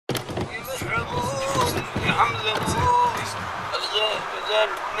حمله بود الغه بدر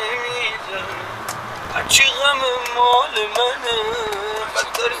نمیزن هرچی غم مال منه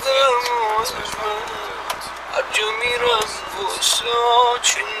بدتر زمان منه هر جا میرم واسا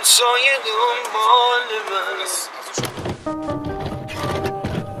چون سایه دنبال منه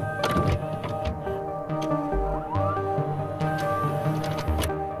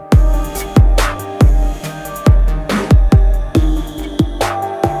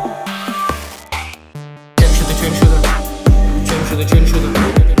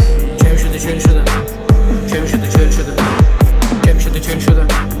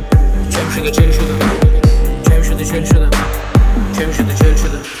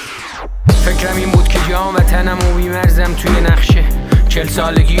فکرم این بود که جام وطنم و بیمرزم توی نقشه 40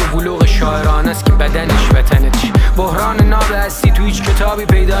 سالگی و بلوغ شاعران است که بدنش وطنت. بحران ناب هستی تو هیچ کتابی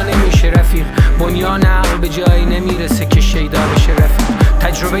پیدا نمیشه رفیق. بنیان عقل به جایی نمیرسه که شیدا بشه رفیق.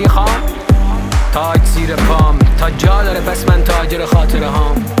 تجربه خام تاج زیر پام تا جا داره پس من تاجر خاطره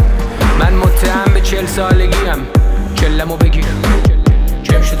هام. من متهم به 40 سالگیم چلمو بگیرم.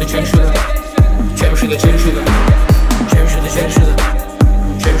 چم شده چل شده چم شده چل شده چم شده چل شده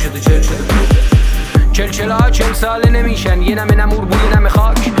چم شده چل شده. چلچلا 40 ساله نمیشن یه نمه نمور بوی نمه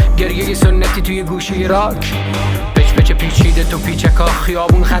خاک. گریه سنتی توی گوشه راک. پچ پچ پیچیده تو پیچکا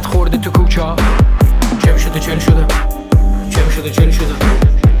خیابون خط خورده تو کوچا. چم شده چل شده چم شده چل شده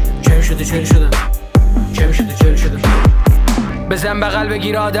چم شده چل شده چم شده چل شده. بزن بغل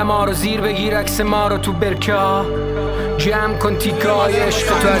بگیر آدم ها رو زیر بگیر عکس ما رو تو برکا. جمع کن تیکای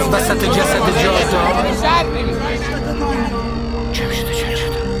عشق تو از وسط جسد جادا. چم شده چل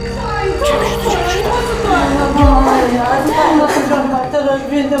شده چم شده چل شده.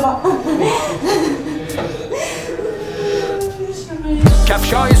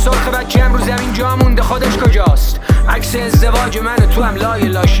 کفشای سرخ بچه‌ام رو زمین جا مونده خودش کجاست؟ عکس ازدواج من تو هم لای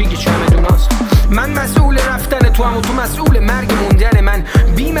لاشیگ چمدوناست. من مسئول رفتن تو هم و تو مسئول مرگ موندن من.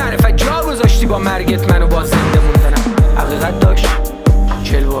 بی معرفت جا گذاشتی با مرگت منو با زنده موندنم. حقیقت داشت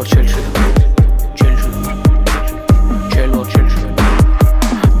 40 بار چل شده 40 بار چل شده.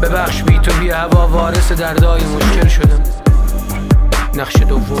 ببخش بی تو بی هوا وارث دردای مشکل شدم. نقش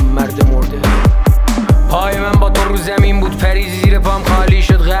دوم مرد مرده. پای من با تو رو زمین بود پری زیر پام خالی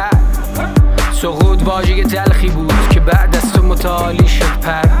شد غرق. سقوط واژه تلخی بود که بعد از تو متعالی شد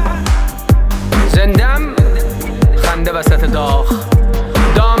پر. زندم خنده وسط داغ.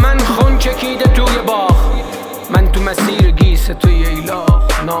 دامن خون چکیده توی باغ. من تو مسیر گیس توی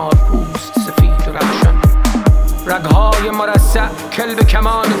ایلاخ. نار پوست سفید و رخشان. رگهای مرصع کل به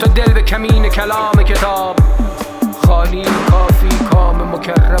کمان تو دل به کمین کلام کتاب. خالی کافی کام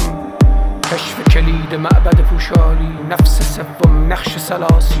مکرم. کشف کلید معبد پوشالی. نفس سوم نقش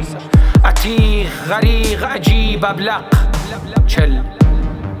سلاسی. عتیق غریق عجیب ابلق. چل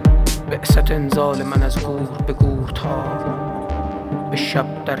بعثت انزال من از گور به گور تا به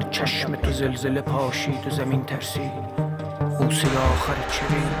شب در چشم تو زلزله پاشید و زمین ترسید. بوسه آخر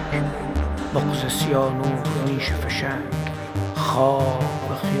چریک بغض سیانور نیش فشنگ. خواب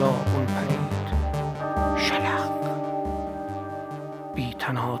به خیابون پرید شلق. بی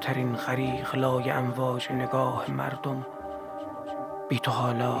تنها ترین غریق لای امواج نگاه مردم. بی تو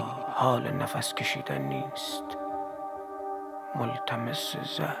حال نفس کشیدن نیست. ملتمس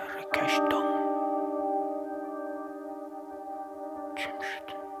زهر کشدم.